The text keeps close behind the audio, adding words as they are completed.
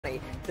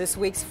This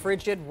week's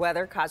frigid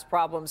weather caused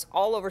problems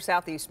all over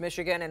southeast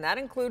Michigan, and that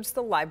includes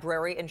the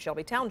library in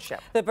Shelby Township.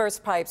 The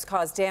burst pipes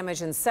caused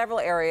damage in several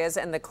areas,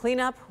 and the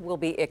cleanup will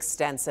be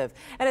extensive.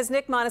 And as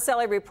Nick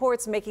Monticelli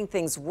reports, making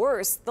things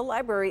worse, the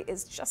library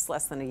is just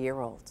less than a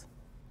year old.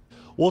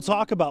 We'll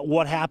talk about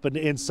what happened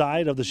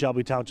inside of the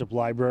Shelby Township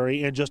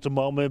Library in just a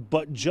moment,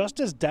 but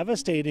just as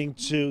devastating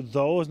to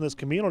those in this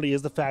community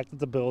is the fact that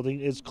the building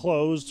is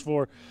closed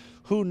for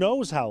who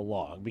knows how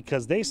long,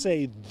 because they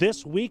say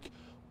this week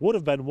would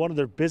have been one of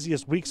their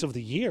busiest weeks of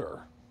the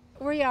year.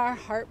 We are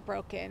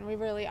heartbroken. We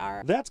really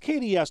are. That's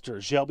Katie Esther,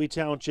 Shelby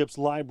Township's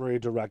library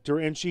director,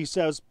 and she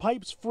says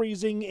pipes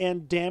freezing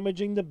and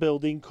damaging the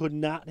building could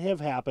not have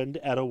happened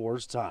at a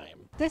worse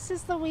time. This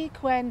is the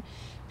week when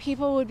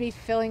people would be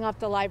filling up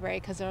the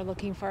library because they're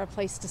looking for a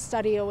place to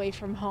study away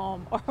from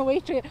home or a way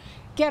to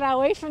get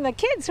away from the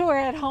kids who are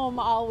at home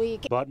all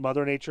week. But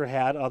Mother Nature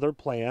had other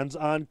plans.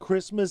 On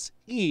Christmas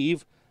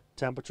Eve,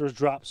 temperatures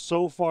dropped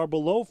so far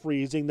below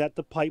freezing that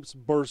the pipes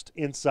burst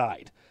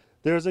inside.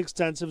 There's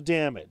extensive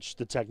damage.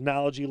 The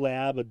technology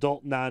lab,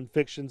 adult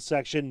nonfiction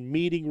section,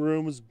 meeting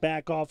rooms,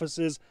 back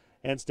offices,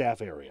 and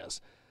staff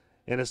areas.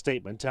 In a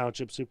statement,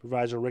 Township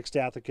Supervisor Rick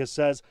Stathakis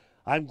says,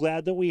 "I'm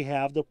glad that we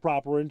have the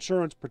proper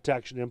insurance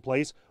protection in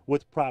place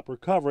with proper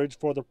coverage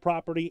for the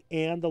property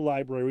and the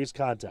library's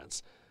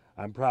contents.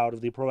 I'm proud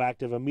of the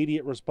proactive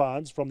immediate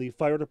response from the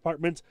fire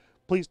department,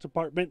 police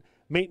department,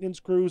 maintenance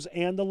crews,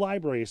 and the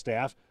library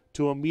staff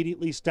to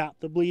immediately stop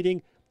the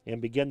bleeding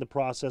and begin the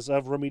process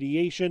of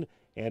remediation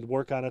and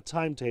work on a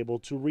timetable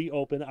to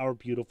reopen our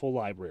beautiful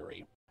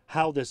library."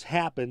 How this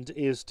happened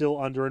is still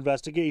under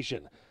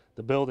investigation.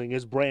 The building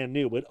is brand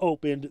new. It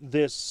opened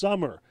this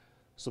summer.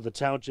 So the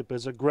township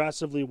is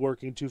aggressively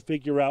working to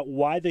figure out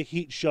why the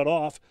heat shut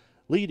off,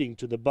 leading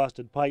to the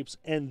busted pipes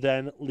and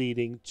then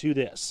leading to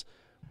this.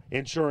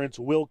 Insurance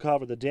will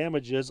cover the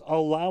damages,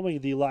 allowing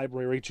the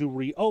library to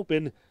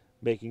reopen,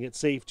 making it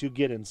safe to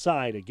get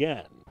inside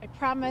again. I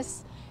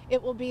promise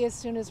it will be as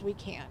soon as we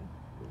can.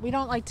 We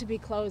don't like to be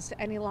closed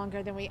any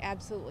longer than we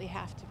absolutely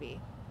have to be.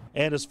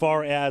 And as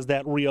far as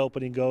that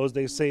reopening goes,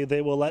 they say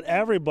they will let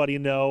everybody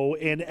know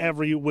in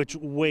every which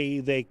way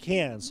they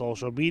can.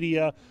 Social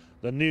media,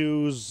 the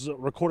news,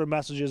 recorded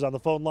messages on the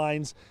phone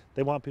lines.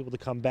 They want people to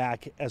come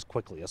back as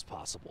quickly as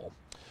possible.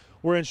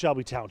 We're in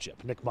Shelby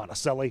Township. Nick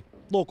Monticelli,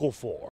 Local 4.